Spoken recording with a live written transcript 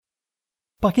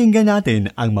Pakinggan natin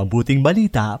ang mabuting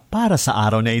balita para sa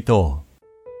araw na ito.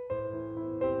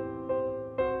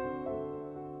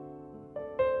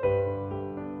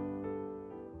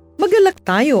 Magalak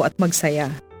tayo at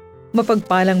magsaya.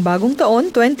 Mapagpalang bagong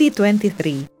taon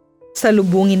 2023.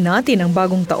 Salubungin natin ang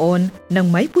bagong taon ng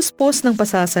may puspos ng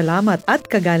pasasalamat at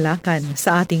kagalakan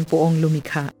sa ating poong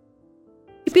lumikha.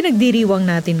 Ipinagdiriwang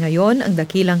natin ngayon ang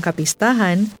dakilang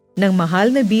kapistahan ng mahal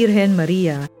na Birhen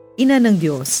Maria, Ina ng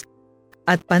Diyos,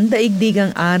 at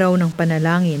pandaigdigang araw ng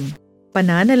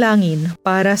pananalangin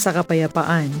para sa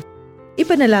kapayapaan.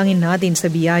 Ipanalangin natin sa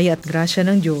biyaya at grasya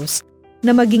ng Diyos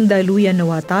na maging daluyan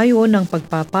nawa tayo ng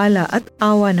pagpapala at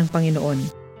awa ng Panginoon.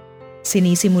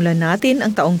 Sinisimulan natin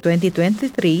ang taong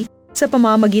 2023 sa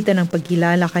pamamagitan ng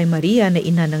pagkilala kay Maria na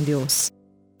Ina ng Diyos.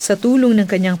 Sa tulong ng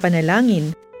kanyang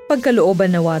panalangin,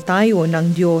 pagkalooban nawa tayo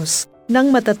ng Diyos ng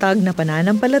matatag na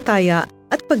pananampalataya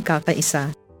at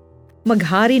pagkakaisa.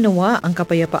 Maghari nawa ang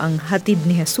kapayapaang hatid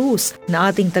ni Jesus na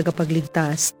ating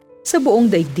tagapagligtas sa buong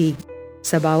daigdig,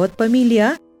 sa bawat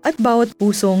pamilya at bawat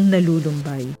pusong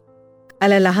nalulumbay.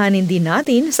 Alalahanin din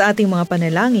natin sa ating mga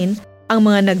panalangin ang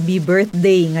mga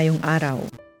nagbi-birthday ngayong araw.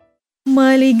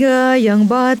 Maligayang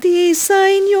bati sa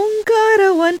inyong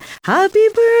kaarawan, happy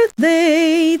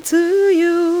birthday to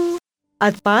you!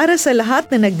 At para sa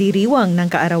lahat na nagdiriwang ng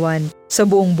kaarawan sa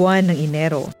buong buwan ng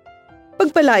Enero,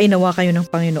 pagpalain nawa kayo ng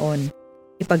Panginoon.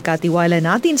 Ipagkatiwala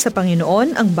natin sa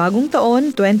Panginoon ang bagong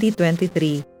taon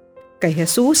 2023. Kay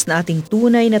Jesus na ating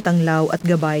tunay na tanglaw at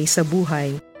gabay sa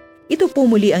buhay. Ito po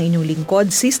muli ang inyong lingkod,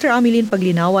 Sister Ameline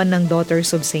Paglinawan ng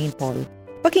Daughters of St. Paul.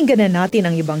 Pakinggan na natin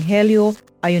ang Ebanghelyo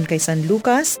ayon kay San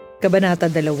Lucas, Kabanata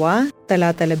 2,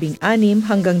 talata 16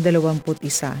 hanggang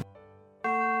 21.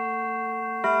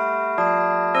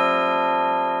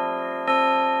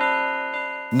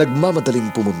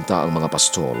 Nagmamadaling pumunta ang mga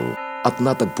pastol at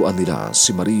natagpuan nila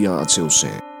si Maria at si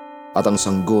Jose at ang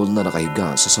sanggol na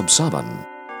nakahiga sa sabsaban.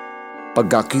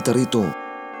 Pagkakita rito,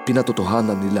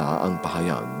 pinatotohanan nila ang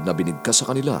pahayag na binigkas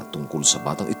sa kanila tungkol sa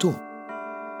batang ito.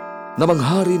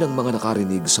 Namanghari ng mga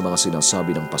nakarinig sa mga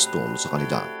sinasabi ng pastol sa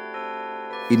kanila.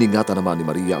 Iningatan naman ni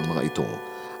Maria ang mga ito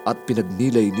at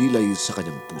pinagnilay-nilay sa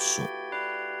kanyang puso.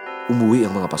 Umuwi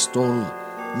ang mga pastol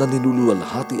na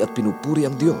ninululwalhati at pinupuri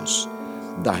ang Diyos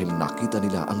dahil nakita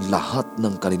nila ang lahat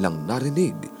ng kanilang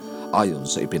narinig ayon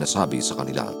sa ipinasabi sa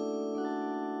kanila.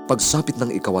 Pagsapit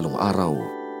ng 8 araw,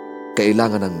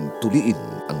 kailangan ng tuliin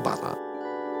ang bata.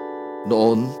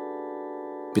 Noon,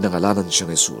 pinangalanan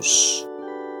siyang Jesus,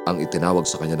 ang itinawag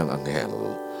sa kanya ng anghel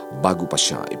bago pa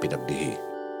siya ipinagdihi.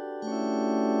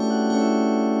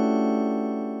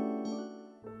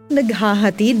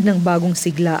 Naghahatid ng bagong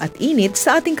sigla at init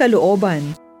sa ating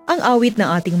kalooban ang awit ng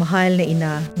ating mahal na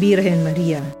ina, Birhen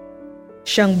Maria.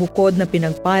 Siyang bukod na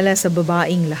pinagpala sa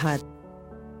babaing lahat.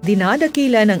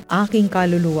 Dinadakila ng aking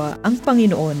kaluluwa ang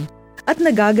Panginoon at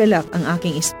nagagalak ang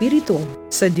aking espiritu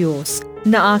sa Diyos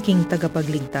na aking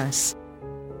tagapagligtas.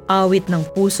 Awit ng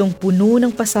pusong puno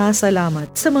ng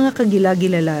pasasalamat sa mga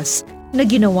kagilagilalas na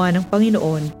ginawa ng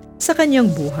Panginoon sa kanyang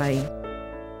buhay.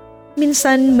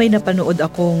 Minsan may napanood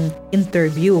akong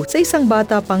interview sa isang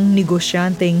bata pang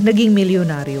negosyanteng naging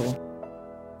milyonaryo.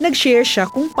 Nag-share siya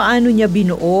kung paano niya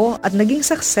binuo at naging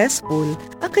successful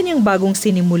ang kanyang bagong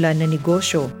sinimulan na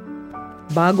negosyo.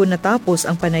 Bago natapos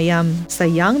ang panayam sa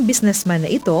young businessman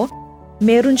na ito,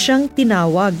 meron siyang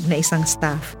tinawag na isang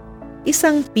staff,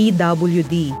 isang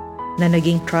PWD na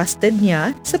naging trusted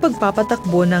niya sa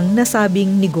pagpapatakbo ng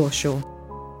nasabing negosyo.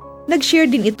 Nag-share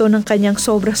din ito ng kanyang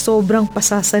sobra-sobrang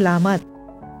pasasalamat.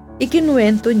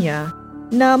 Ikinuwento niya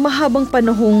na mahabang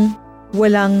panahong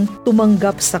walang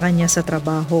tumanggap sa kanya sa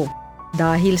trabaho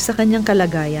dahil sa kanyang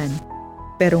kalagayan.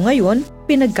 Pero ngayon,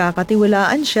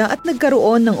 pinagkakatiwalaan siya at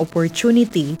nagkaroon ng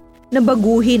opportunity na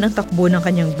baguhin ang takbo ng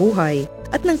kanyang buhay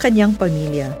at ng kanyang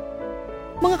pamilya.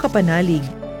 Mga kapanalig,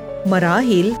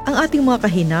 marahil ang ating mga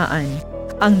kahinaan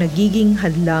ang nagiging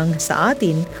hadlang sa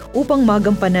atin upang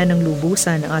magampanan ng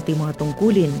lubusan ang ating mga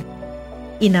tungkulin.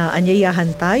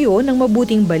 Inaanyayahan tayo ng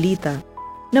mabuting balita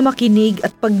na makinig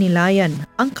at pagnilayan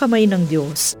ang kamay ng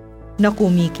Diyos na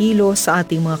kumikilo sa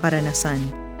ating mga karanasan.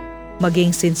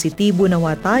 Maging sensitibo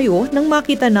nawa tayo nang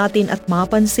makita natin at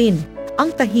mapansin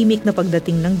ang tahimik na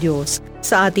pagdating ng Diyos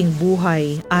sa ating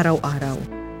buhay araw-araw.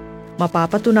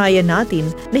 Mapapatunayan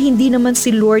natin na hindi naman si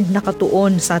Lord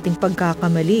nakatuon sa ating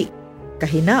pagkakamali,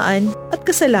 kahinaan at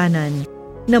kasalanan,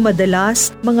 na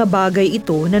madalas mga bagay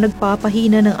ito na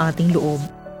nagpapahina ng ating loob.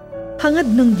 Hangad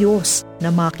ng Diyos na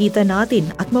makita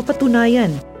natin at mapatunayan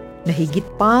na higit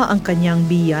pa ang kanyang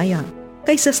biyaya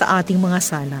kaysa sa ating mga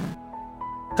sala.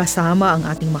 Kasama ang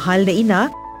ating mahal na ina,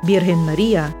 Birhen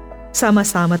Maria,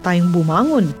 sama-sama tayong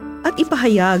bumangon at at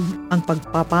ipahayag ang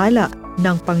pagpapala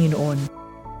ng Panginoon.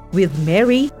 With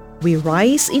Mary, we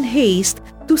rise in haste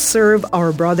to serve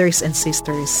our brothers and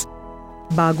sisters.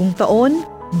 Bagong taon,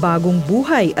 bagong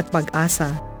buhay at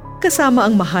pag-asa, kasama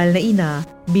ang mahal na ina,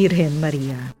 Birhen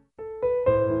Maria.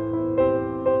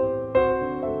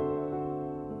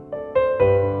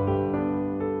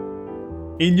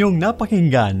 Inyong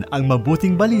napakinggan ang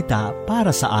mabuting balita para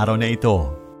sa araw na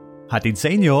ito. Hatid sa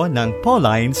inyo ng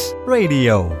Paulines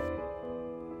Radio.